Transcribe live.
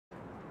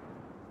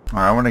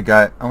Alright,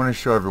 I want to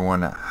show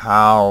everyone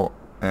how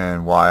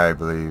and why I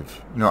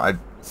believe.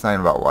 It's not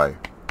even about why.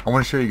 I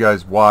want to show you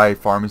guys why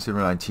Farming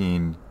Simulator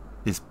 19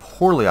 is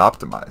poorly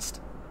optimized.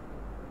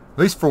 At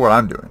least for what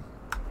I'm doing.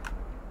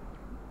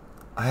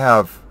 I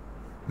have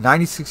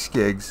 96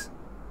 gigs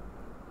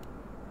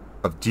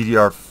of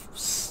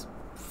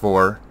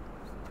DDR4,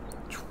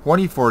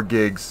 24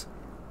 gigs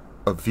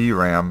of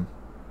VRAM,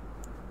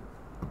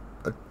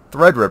 a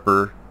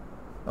Threadripper,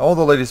 all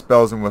the latest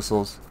bells and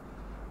whistles.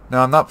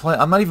 Now I'm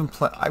not even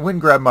playing. I went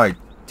and grabbed my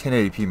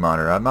 1080p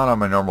monitor. I'm not on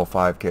my normal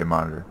 5K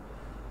monitor.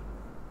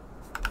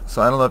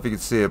 So I don't know if you can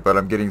see it, but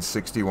I'm getting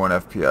 61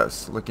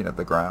 FPS looking at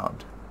the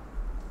ground.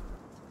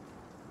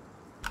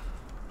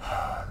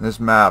 This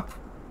map,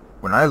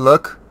 when I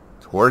look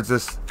towards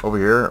this over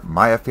here,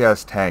 my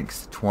FPS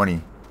tanks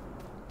 20.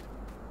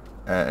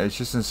 And it's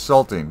just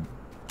insulting.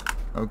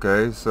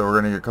 Okay, so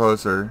we're gonna get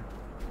closer.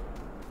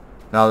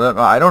 Now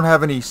I don't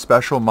have any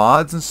special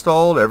mods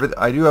installed.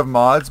 I do have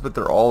mods, but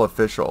they're all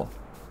official.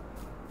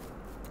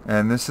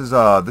 And this is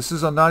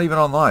not even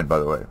online, by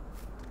the way.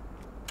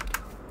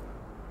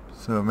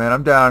 So man,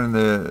 I'm down in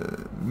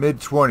the mid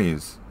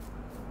 20s.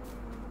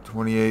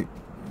 28.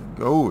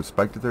 Oh,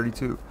 spiked to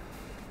 32.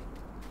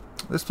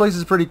 This place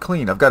is pretty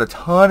clean. I've got a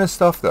ton of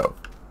stuff though.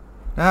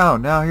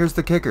 Now here's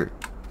the kicker.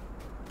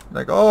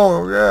 Like,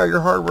 oh yeah, your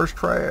hardware's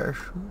trash.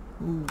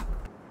 Ooh.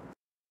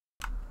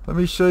 Let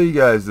me show you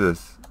guys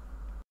this.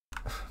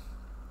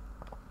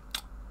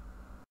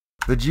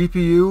 The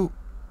GPU.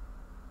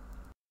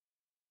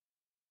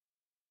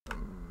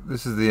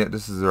 This is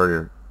right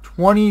here.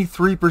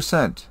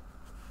 23%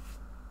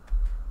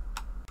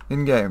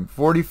 in game.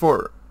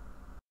 44.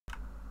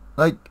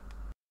 Like,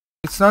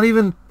 it's not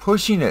even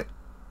pushing it.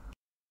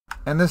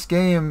 And this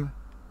game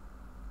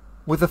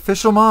with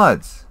official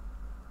mods,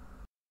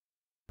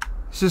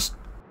 it's just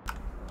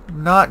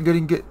not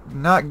getting good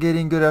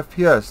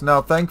FPS.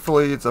 Now,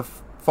 thankfully, it's a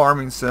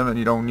farming sim, and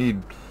you don't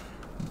need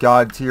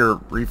god tier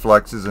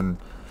reflexes and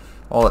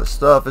all that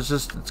stuff.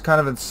 It's kind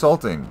of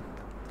insulting,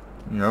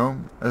 you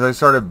know. As I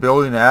started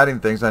building and adding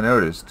things, I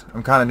noticed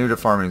I'm kind of new to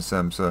farming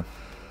sim, so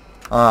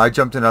I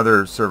jumped in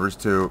other servers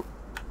too,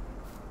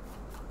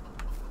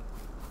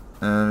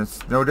 and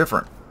it's no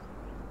different.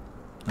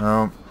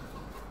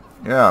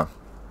 Yeah,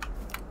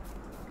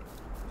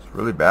 it's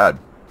really bad.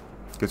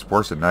 It gets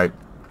worse at night.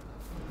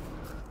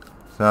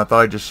 So I thought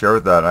I'd just share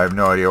with that. I have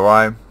no idea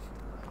why.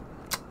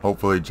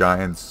 Hopefully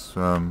Giants,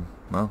 well,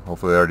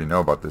 hopefully they already know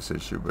about this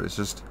issue, but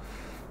it's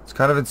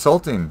kind of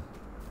insulting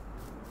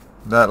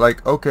that,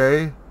 like,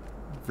 okay,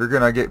 if you're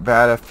gonna get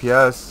bad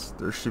FPS,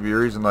 there should be a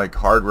reason, like,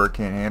 hardware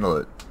can't handle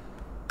it.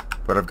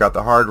 But I've got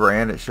the hardware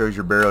and it shows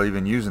you're barely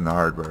even using the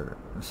hardware.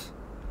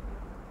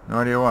 No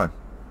idea why.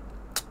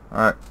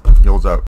 Alright, Yoles out.